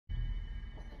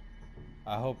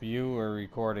I hope you were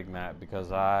recording that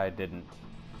because I didn't.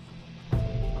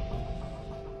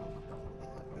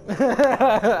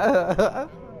 That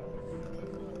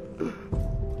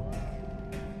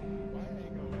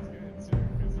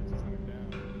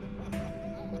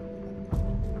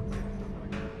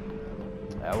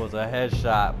was a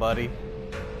headshot, buddy.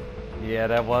 Yeah,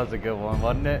 that was a good one,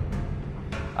 wasn't it?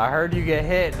 I heard you get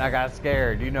hit and I got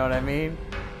scared, you know what I mean?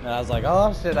 And I was like,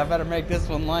 oh shit, I better make this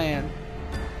one land.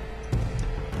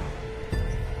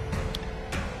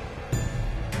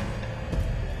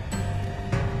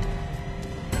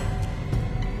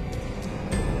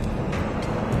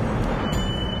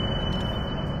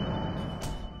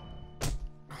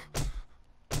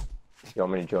 You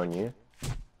want me to join you?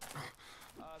 There's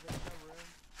no room.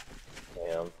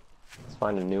 Damn. Let's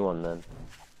find a new one then.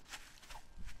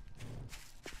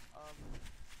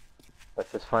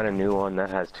 Let's just find a new one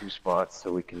that has 2 spots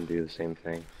so we can do the same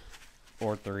thing.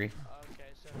 Or 3. Okay,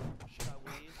 so should I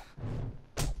leave?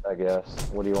 I guess.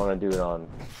 What do you want to do it on?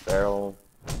 Barrel?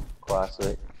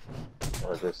 Classic?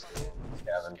 Or just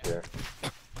scavenger?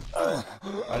 Alright.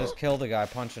 I just killed a guy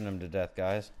punching him to death,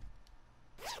 guys.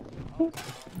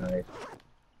 Nice.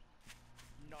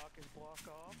 Knock his block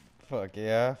off. Fuck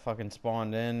yeah, fucking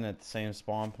spawned in at the same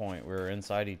spawn point. We were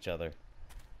inside each other.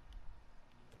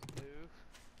 Oof.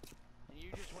 And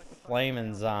you just went to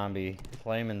Flaming zombie.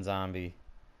 Flaming zombie.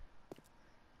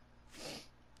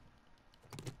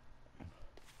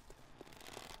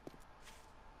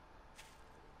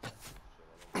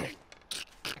 Life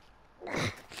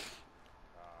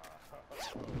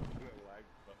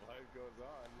goes on.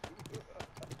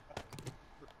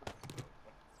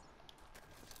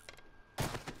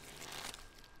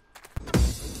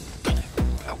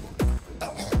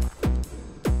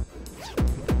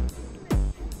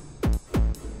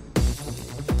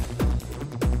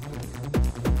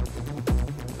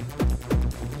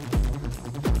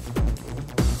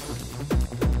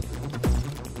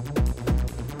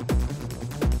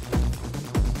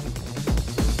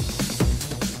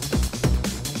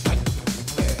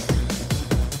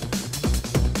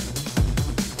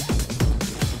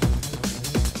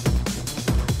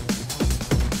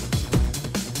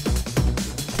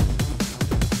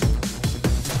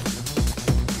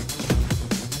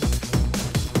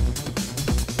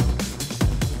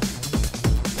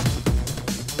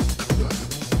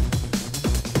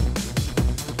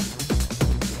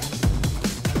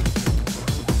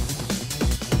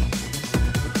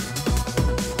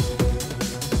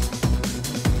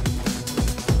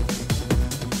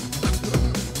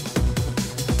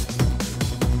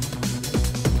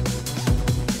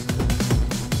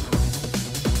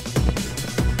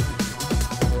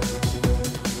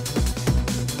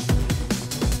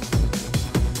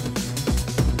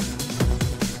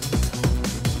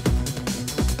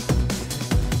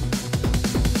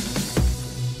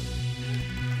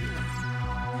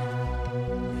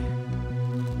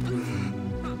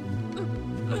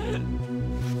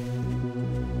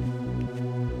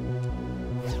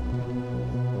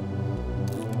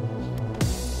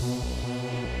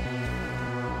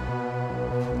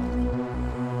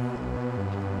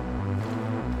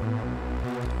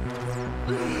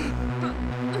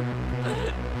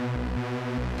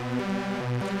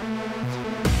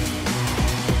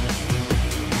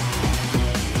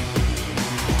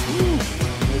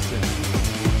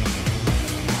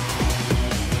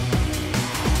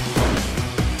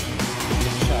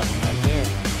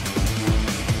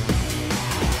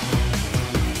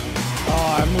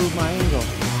 Move my angle.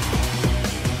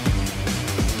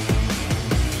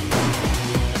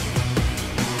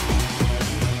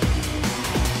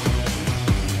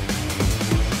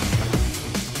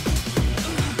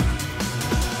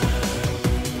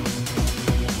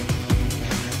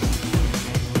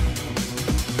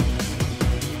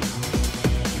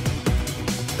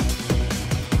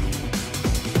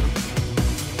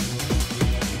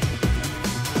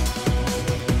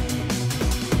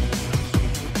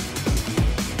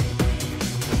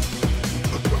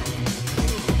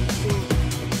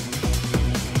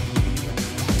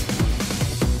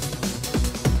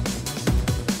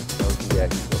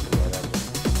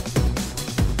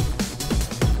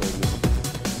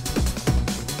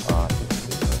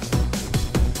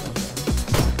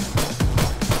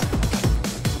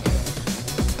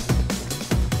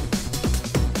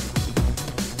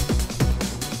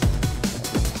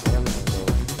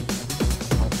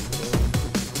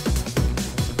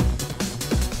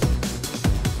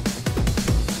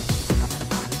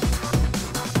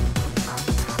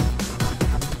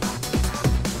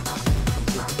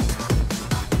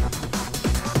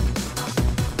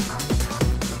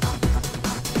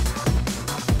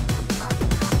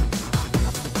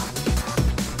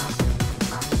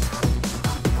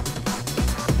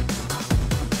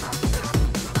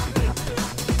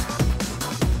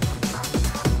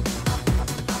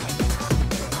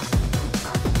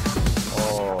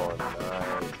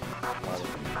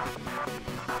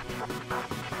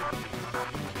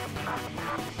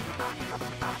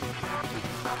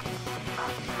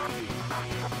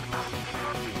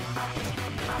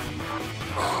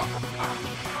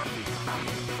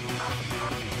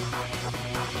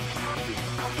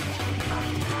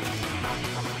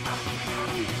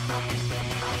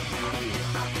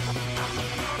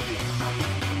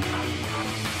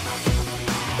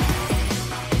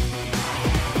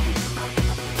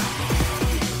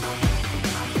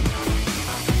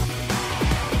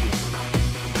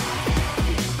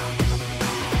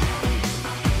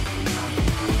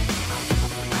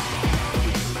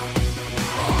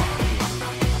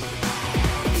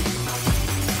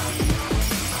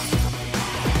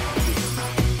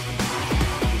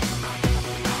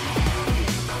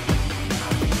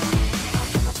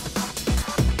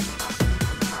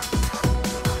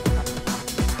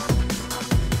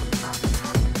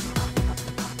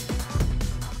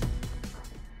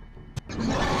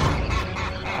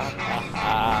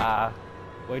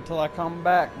 Wait till I come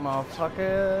back,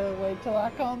 motherfucker. Wait till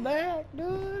I come back,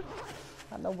 dude.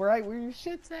 I know right where your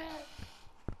shit's at.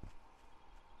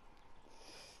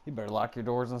 You better lock your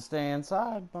doors and stay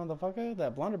inside, motherfucker.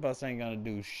 That blunderbuss ain't gonna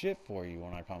do shit for you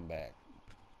when I come back.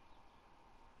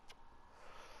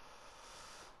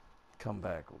 Come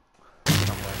back.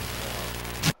 Come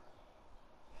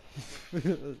back.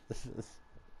 I'm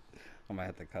gonna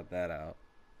have to cut that out.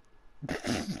 I'm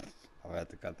gonna have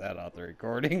to cut that out the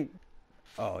recording.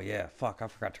 Oh yeah, fuck, I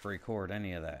forgot to record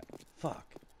any of that. Fuck.